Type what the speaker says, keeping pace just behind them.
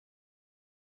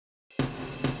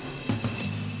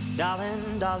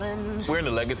Darling, darling. We're in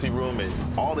the legacy room, and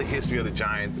all the history of the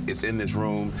Giants, it's in this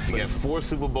room. We got 4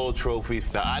 Super Bowl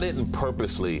trophies. Now, I didn't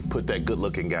purposely put that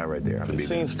good-looking guy right there. It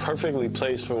seems perfectly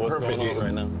placed for what's going on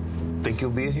right now. Think you'll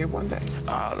be in here one day?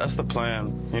 That's the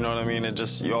plan. You know what I mean?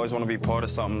 You always want to be part of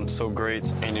something so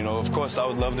great. And, you know, of course, I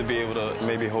would love to be able to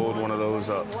maybe hold one of those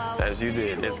up, as you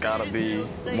did. It's got to be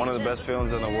one of the best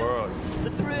feelings in the world. The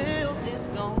thrill is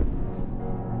gone.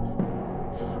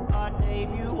 Our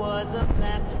debut was a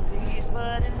masterpiece,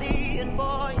 but in the end,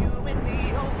 for you and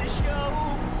me on the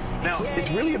show. Now, it's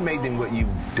really amazing what you've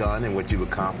done and what you've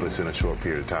accomplished in a short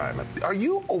period of time. Are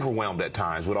you overwhelmed at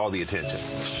times with all the attention?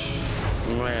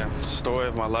 Man, story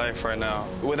of my life right now.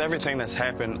 With everything that's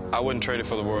happened, I wouldn't trade it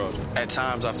for the world. At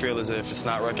times, I feel as if it's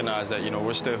not recognized that, you know,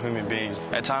 we're still human beings.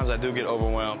 At times, I do get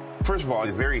overwhelmed. First of all,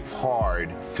 it's very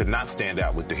hard to not stand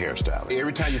out with the hairstyle.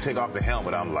 Every time you take off the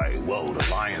helmet, I'm like, whoa, the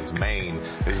lion's mane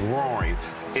is roaring.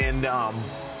 And I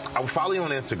follow you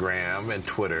on Instagram and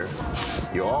Twitter.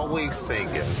 You're always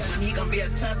singing. You gonna be a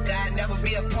tough guy, never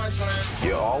be a punchline.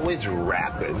 You're always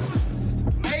rapping.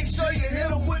 Make sure you hit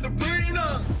him with the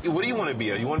prenup. What do you want to be?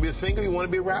 You want to be a singer? You want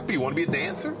to be a rapper? You want to be a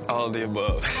dancer? All of the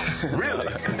above. Really?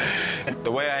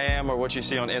 The way I am, or what you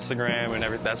see on Instagram and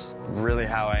everything, that's really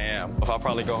how I am. If I'll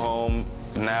probably go home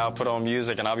now, put on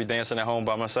music, and I'll be dancing at home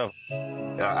by myself.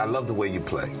 I love the way you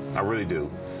play. I really do.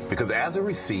 Because as a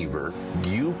receiver,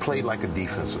 you play like a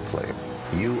defensive player.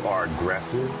 You are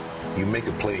aggressive. You make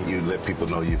a play and you let people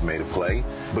know you've made a play.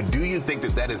 But do you think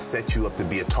that that has set you up to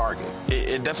be a target?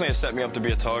 It definitely has set me up to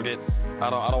be a target. I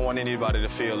don't want anybody to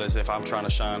feel as if I'm trying to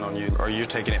shine on you or you're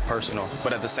taking it personal.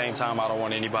 But at the same time, I don't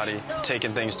want anybody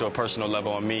taking things to a personal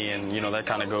level on me. And, you know, that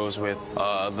kind of goes with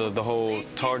the whole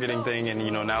targeting thing. And,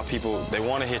 you know, now people, they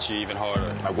want to hit you even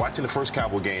harder. Watching the first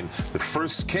Cowboy game, the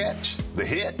first catch, the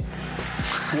hit,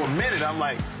 for a minute, I'm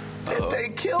like, did they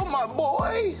kill my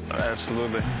boy?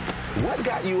 Absolutely. What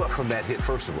got you up from that hit,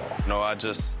 first of all? No, I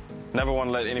just never want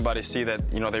to let anybody see that,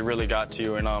 you know, they really got to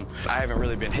you. And I haven't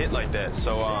really been hit like that.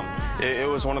 So it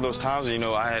was one of those times, you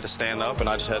know, I had to stand up and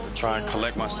I just had to try and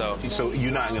collect myself. So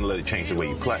you're not going to let it change the way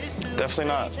you play? Definitely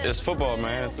not. It's football,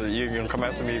 man. You're going to come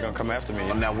after me, you're going to come after me.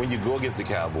 Now, when you go against the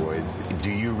Cowboys, do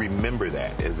you remember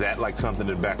that? Is that like something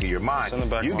in the back of your mind? It's in the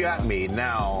back you of my got mind. me.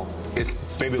 Now,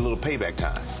 it's maybe a little payback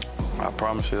time. I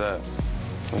promise you that.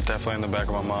 It's definitely in the back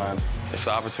of my mind. If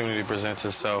the opportunity presents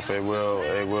itself, it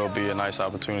will be a nice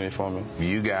opportunity for me.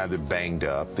 You guys are banged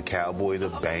up. The Cowboys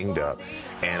are banged up.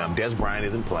 And Des Bryant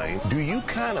isn't playing. Do you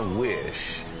kind of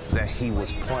wish that he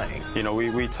was playing? You know,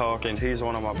 we talk, and he's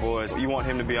one of my boys. You want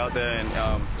him to be out there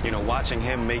and, you know, watching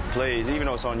him make plays, even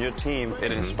though it's on your team,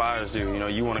 it inspires you. You know,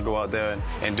 you want to go out there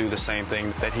and do the same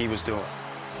thing that he was doing.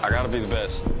 I got to be the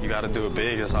best. You got to do it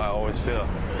big. That's how I always feel.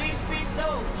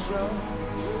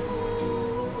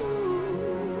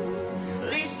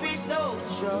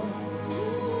 Show.